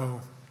 No.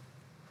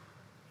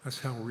 That's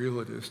how real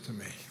it is to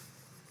me.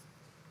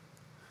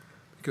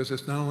 Because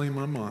it's not only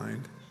my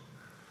mind,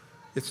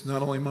 it's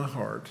not only my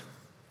heart,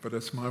 but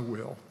it's my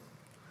will.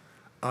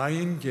 I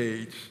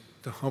engage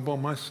to humble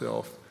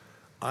myself.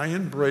 I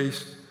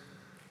embrace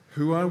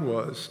who I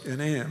was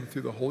and am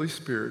through the Holy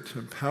Spirit to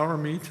empower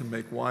me to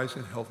make wise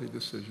and healthy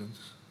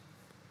decisions.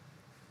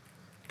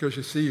 Because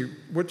you see,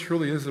 what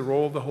truly is the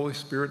role of the Holy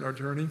Spirit in our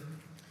journey?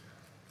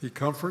 He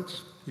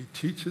comforts, he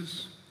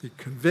teaches, he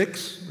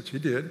convicts, which he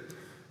did,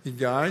 he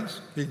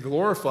guides, he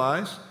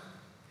glorifies,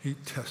 he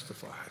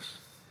testifies.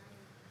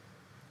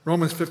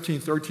 Romans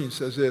 15:13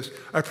 says this,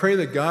 I pray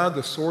that God,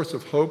 the source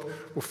of hope,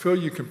 will fill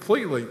you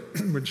completely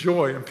with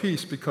joy and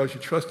peace because you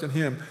trust in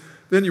him.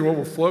 Then you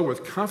overflow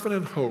with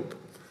confident hope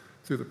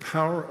through the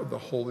power of the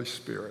Holy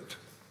Spirit.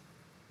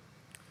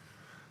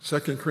 2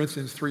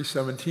 Corinthians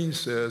 3:17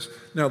 says,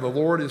 now the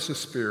Lord is the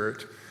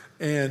Spirit,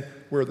 and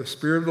where the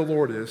Spirit of the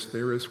Lord is,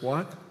 there is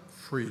what?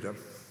 Freedom.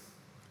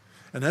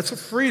 And that's a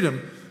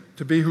freedom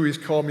to be who he's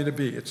called me to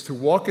be. It's to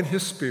walk in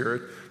his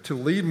Spirit, to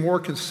lead more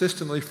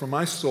consistently for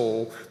my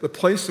soul, the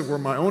place of where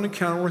my own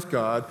encounter with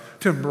God,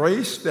 to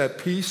embrace that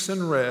peace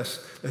and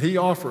rest that he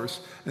offers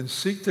and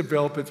seek to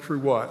develop it through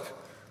what?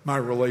 My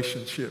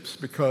relationships.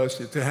 Because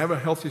to have a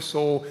healthy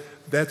soul,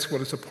 that's what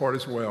it's a part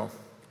as well.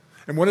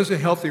 And what does a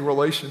healthy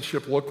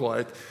relationship look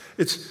like?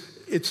 It's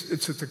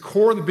at the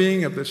core of the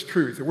being of this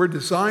truth that we're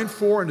designed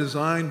for and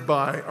designed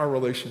by our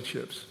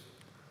relationships.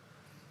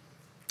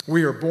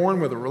 We are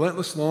born with a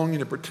relentless longing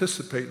to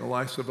participate in the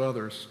lives of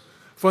others.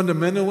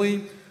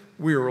 Fundamentally,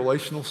 we are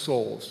relational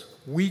souls.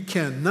 We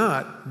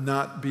cannot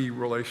not be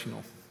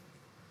relational.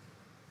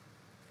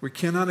 We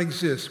cannot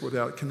exist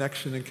without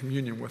connection and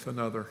communion with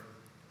another.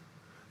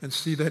 And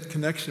see, that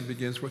connection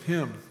begins with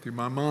him, through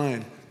my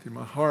mind, through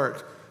my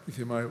heart,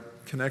 through my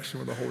connection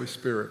with the Holy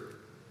Spirit.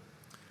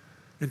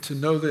 And to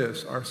know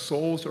this, our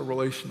souls are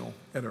relational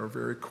at our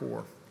very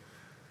core.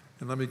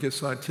 And let me get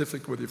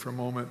scientific with you for a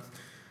moment.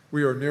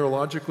 We are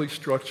neurologically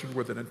structured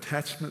with an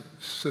attachment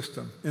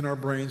system in our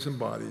brains and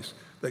bodies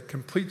that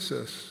compels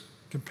us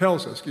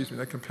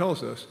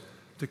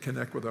to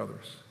connect with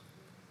others.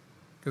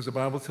 Because the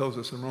Bible tells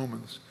us in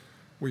Romans,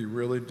 we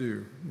really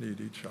do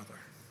need each other.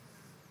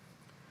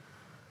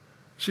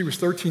 She was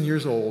 13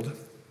 years old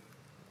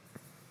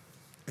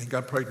and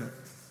got pregnant.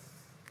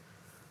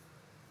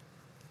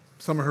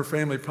 Some of her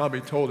family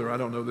probably told her, I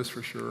don't know this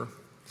for sure,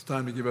 it's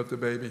time to give up the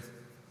baby.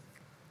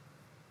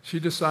 She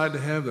decided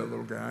to have that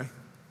little guy.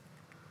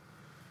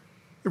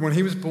 And when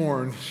he was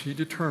born, she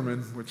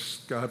determined,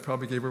 which God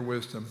probably gave her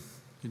wisdom,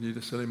 you need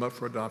to set him up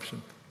for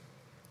adoption.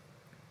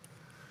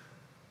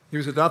 He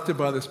was adopted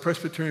by this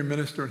Presbyterian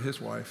minister and his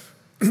wife.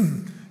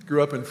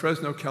 Grew up in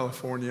Fresno,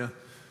 California,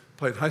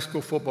 played high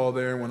school football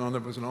there, went on to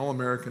was an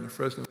All-American at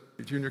Fresno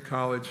Junior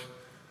College,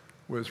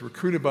 was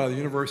recruited by the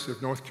University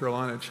of North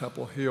Carolina at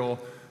Chapel Hill,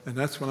 and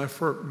that's when I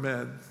first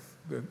met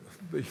the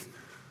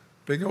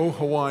big old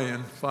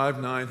Hawaiian,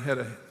 5'9", had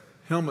a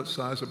helmet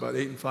size of about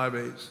 8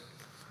 5/8.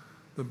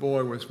 The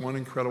boy was one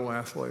incredible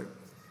athlete.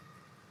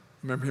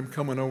 I remember him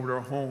coming over to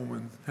our home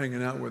and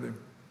hanging out with him.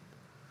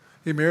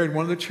 He married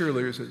one of the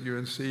cheerleaders at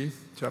UNC,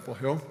 Chapel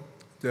Hill,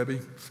 Debbie,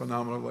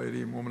 phenomenal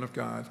lady and woman of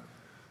God.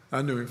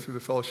 I knew him through the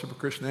Fellowship of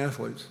Christian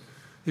Athletes.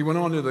 He went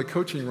on to the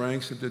coaching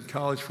ranks and did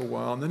college for a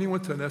while, and then he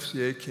went to an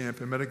FCA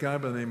camp and met a guy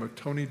by the name of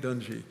Tony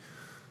Dungy.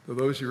 For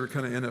those of you who are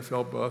kind of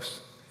NFL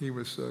buffs, he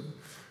was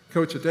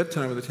coach at that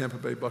time of the Tampa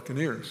Bay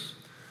Buccaneers.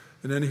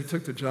 And then he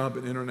took the job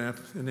at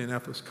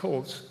Indianapolis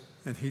Colts,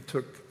 and he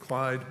took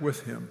Clyde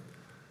with him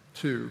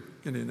to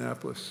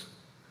Indianapolis.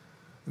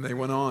 And they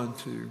went on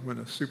to win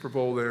a Super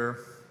Bowl there.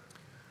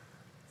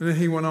 And then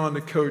he went on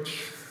to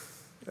coach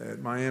at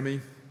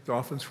Miami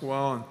Dolphins for a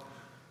while,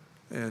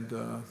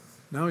 and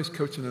now he's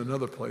coaching at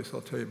another place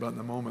I'll tell you about in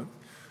a moment.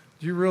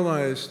 Do you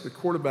realize the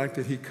quarterback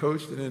that he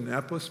coached in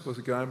Indianapolis was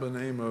a guy by the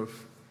name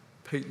of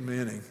Peyton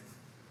Manning?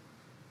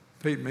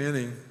 Peyton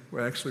Manning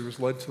actually was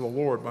led to the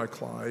Lord by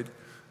Clyde,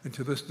 and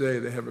to this day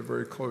they have a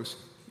very close,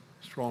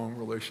 strong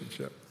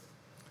relationship.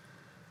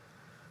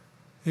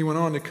 He went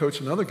on to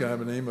coach another guy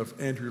by the name of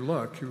Andrew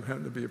Luck, who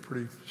happened to be a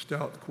pretty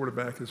stout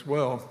quarterback as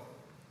well,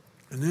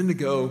 and then to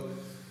go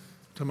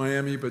to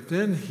Miami, but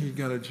then he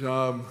got a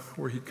job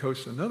where he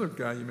coached another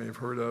guy you may have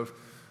heard of,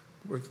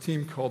 with a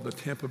team called the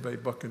Tampa Bay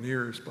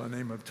Buccaneers by the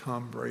name of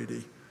Tom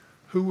Brady.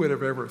 Who would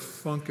have ever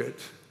thunk it?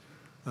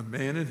 A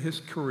man in his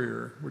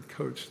career would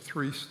coach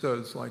 3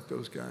 studs like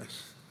those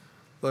guys,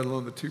 let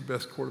alone the 2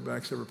 best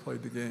quarterbacks ever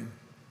played the game.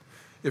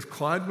 If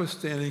Clyde was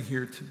standing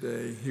here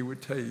today, he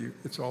would tell you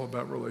it's all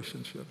about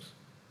relationships.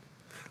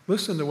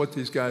 Listen to what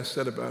these guys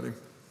said about him.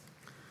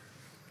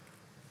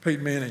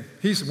 Peyton Manning,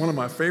 he's one of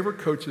my favorite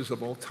coaches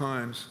of all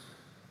times.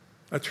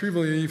 I truly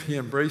believe he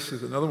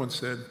embraces, another one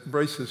said,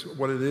 embraces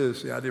what it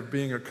is, the idea of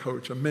being a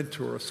coach, a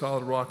mentor, a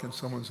solid rock in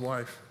someone's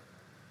life.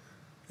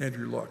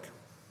 Andrew Luck.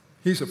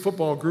 He's a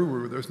football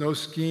guru. There's no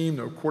scheme,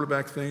 no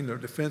quarterback thing, no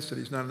defense that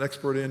he's not an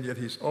expert in, yet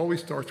he always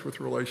starts with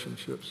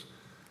relationships.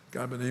 A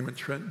guy by the name of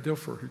Trent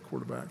Dilfer, who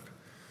quarterbacked.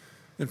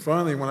 And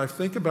finally, when I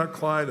think about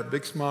Clyde, a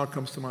big smile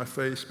comes to my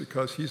face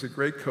because he's a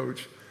great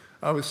coach.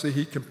 Obviously,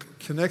 he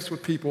connects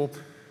with people,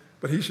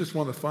 but he's just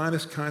one of the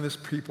finest,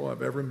 kindest people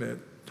I've ever met,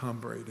 Tom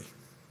Brady.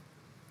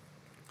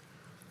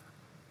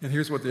 And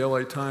here's what the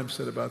LA Times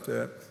said about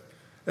that.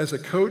 As a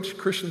coach,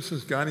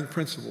 Christensen's guiding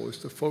principle is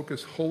to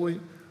focus wholly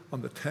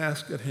on the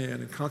task at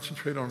hand and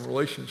concentrate on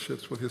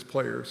relationships with his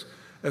players,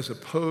 as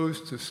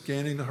opposed to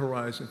scanning the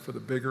horizon for the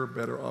bigger,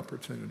 better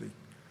opportunity.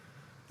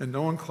 And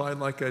knowing Clyde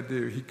like I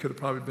do, he could have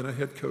probably been a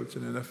head coach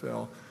in the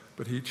NFL,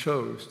 but he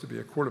chose to be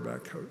a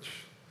quarterback coach.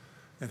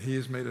 And he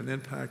has made an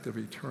impact of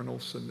eternal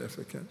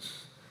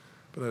significance.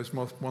 But he's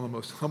one of the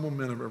most humble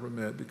men I've ever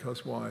met,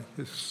 because why?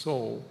 His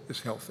soul is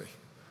healthy.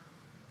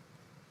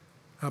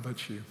 How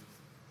about you?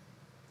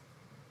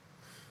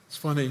 It's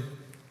funny,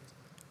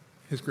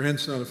 his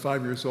grandson at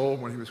 5 years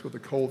old, when he was with the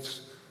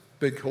Colts,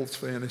 big Colts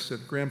fan, he said,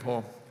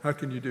 "Grandpa, how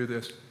can you do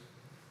this?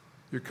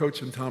 You're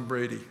coaching Tom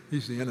Brady.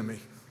 He's the enemy.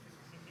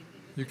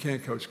 You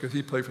can't coach," because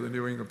he played for the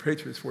New England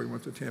Patriots before he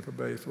went to Tampa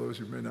Bay, for those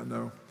who may not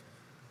know.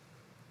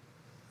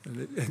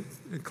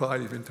 And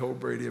Clyde even told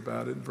Brady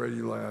about it, and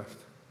Brady laughed.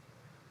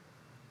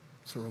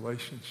 It's a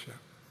relationship.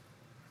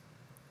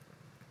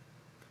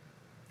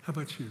 How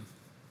about you?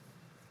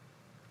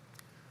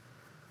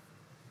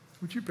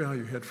 Would you bow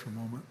your head for a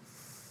moment?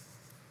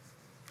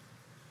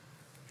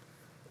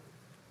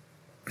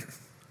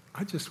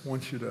 I just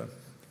want you to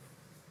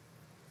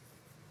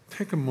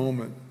take a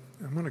moment.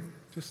 I'm going to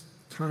just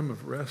time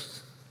of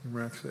rest and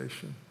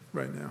relaxation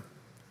right now.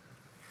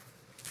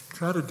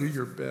 Try to do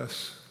your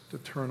best to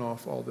turn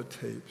off all the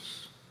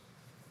tapes.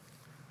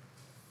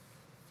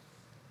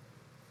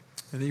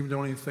 And even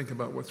don't even think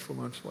about what's for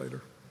lunch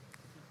later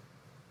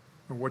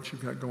or what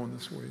you've got going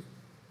this week.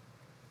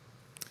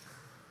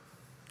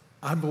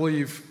 I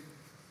believe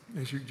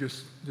as you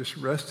just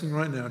resting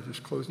right now,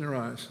 just closing your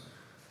eyes,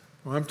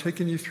 what I'm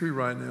taking you through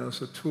right now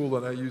is a tool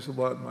that I use a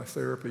lot in my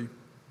therapy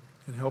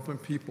in helping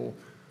people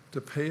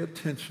to pay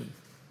attention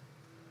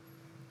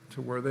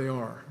to where they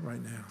are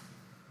right now.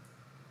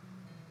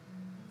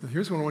 And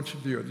here's what I want you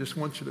to do. I just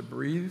want you to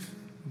breathe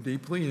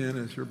deeply in.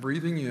 As you're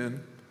breathing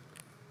in,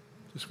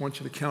 just want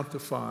you to count to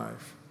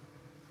 5.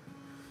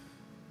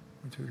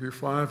 1, 2, 3,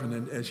 5, and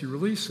then as you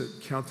release it,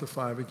 count to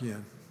 5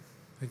 again.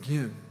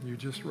 Again, you're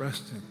just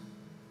resting.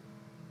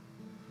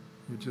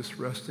 You're just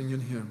resting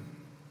in Him.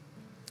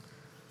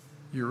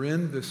 You're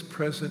in this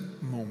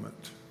present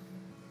moment.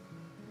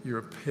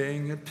 You're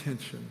paying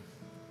attention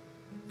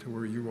to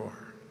where you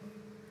are.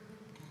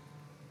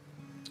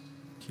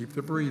 Keep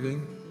the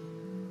breathing,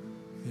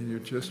 and you're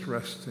just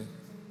resting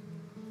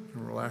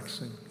and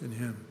relaxing in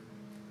Him.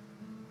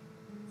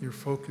 You're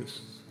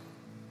focused.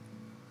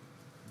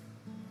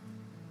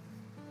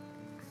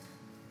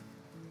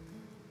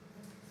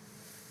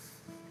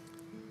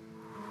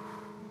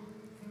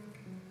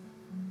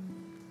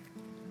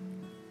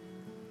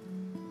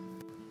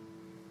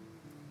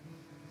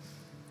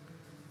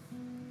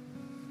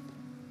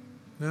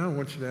 Now I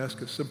want you to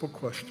ask a simple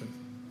question.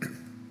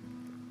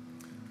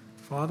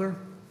 Father,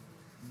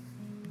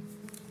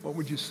 what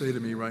would you say to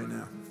me right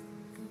now?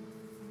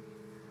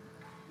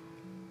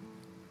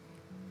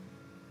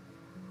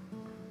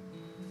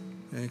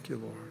 Thank you,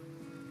 Lord.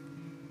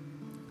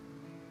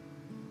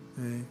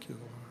 Thank you,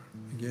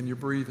 Lord. Again, you're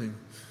breathing,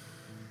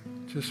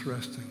 just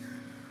resting.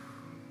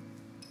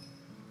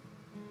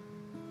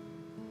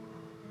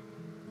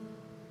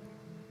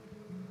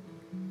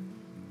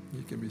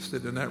 You can be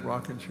sitting in that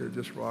rocking chair,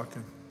 just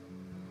rocking.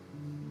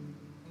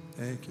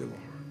 Thank you, Lord.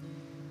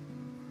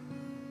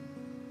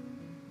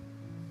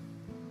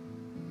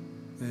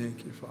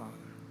 Thank you, Father.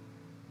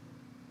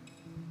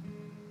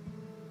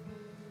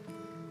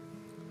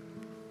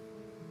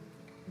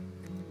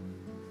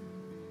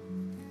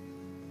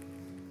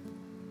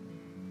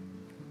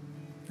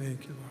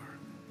 Thank you, Lord.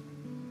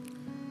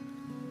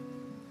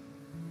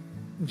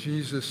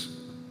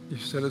 Jesus, you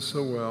said it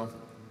so well.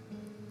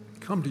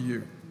 Come to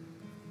you.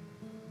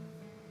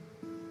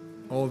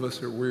 All of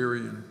us are weary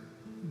and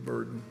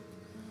burdened.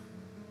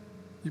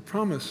 You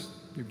promise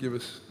you give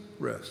us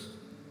rest.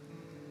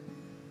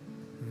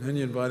 And then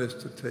you invite us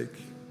to take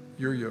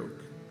your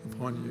yoke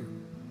upon you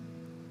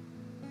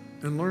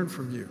and learn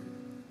from you.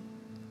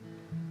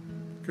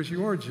 Because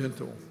you are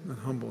gentle and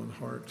humble in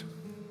heart.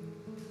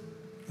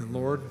 And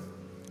Lord,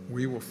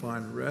 we will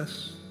find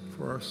rest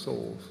for our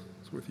souls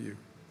with you.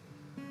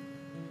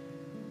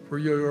 For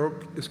your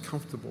yoke is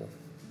comfortable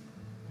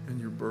and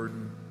your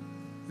burden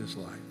is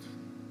light.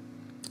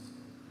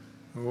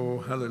 Oh,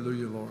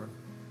 hallelujah, Lord.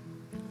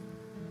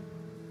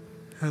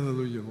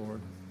 Hallelujah,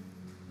 Lord.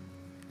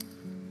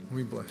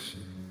 We bless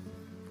you.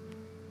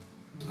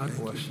 I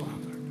bless you,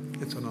 Father.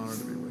 It's an honor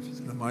to be with you.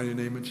 In the mighty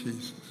name of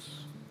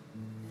Jesus.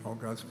 All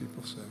God's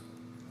people said,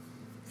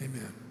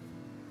 amen.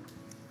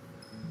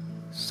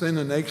 St.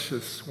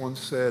 Ignatius once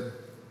said,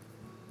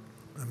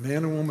 a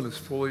man and woman is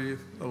fully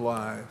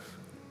alive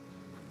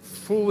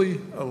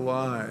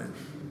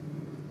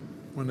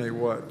when they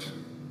what?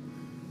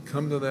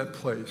 Come to that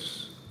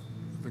place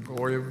of the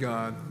glory of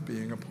God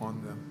being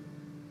upon them.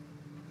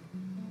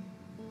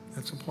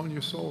 That's upon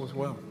your soul as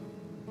well.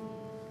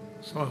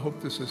 So I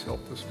hope this has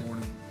helped this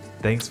morning.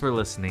 Thanks for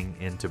listening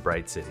in to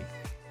Bright City.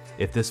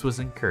 If this was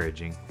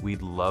encouraging,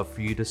 we'd love for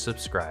you to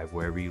subscribe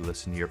wherever you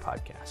listen to your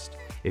podcast.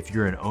 If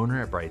you're an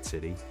owner at Bright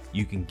City,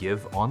 you can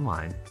give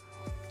online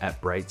at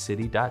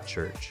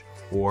brightcity.church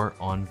or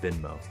on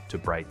Venmo to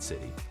Bright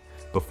City.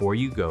 Before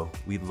you go,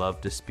 we'd love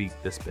to speak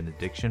this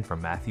benediction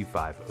from Matthew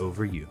 5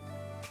 over you.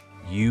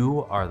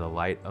 You are the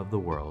light of the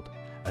world.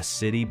 A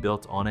city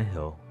built on a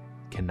hill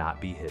cannot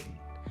be hidden.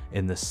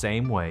 In the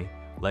same way,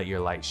 let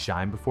your light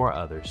shine before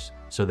others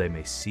so they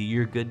may see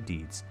your good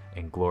deeds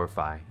and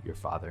glorify your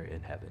Father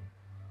in heaven.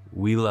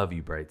 We love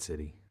you, Bright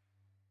City.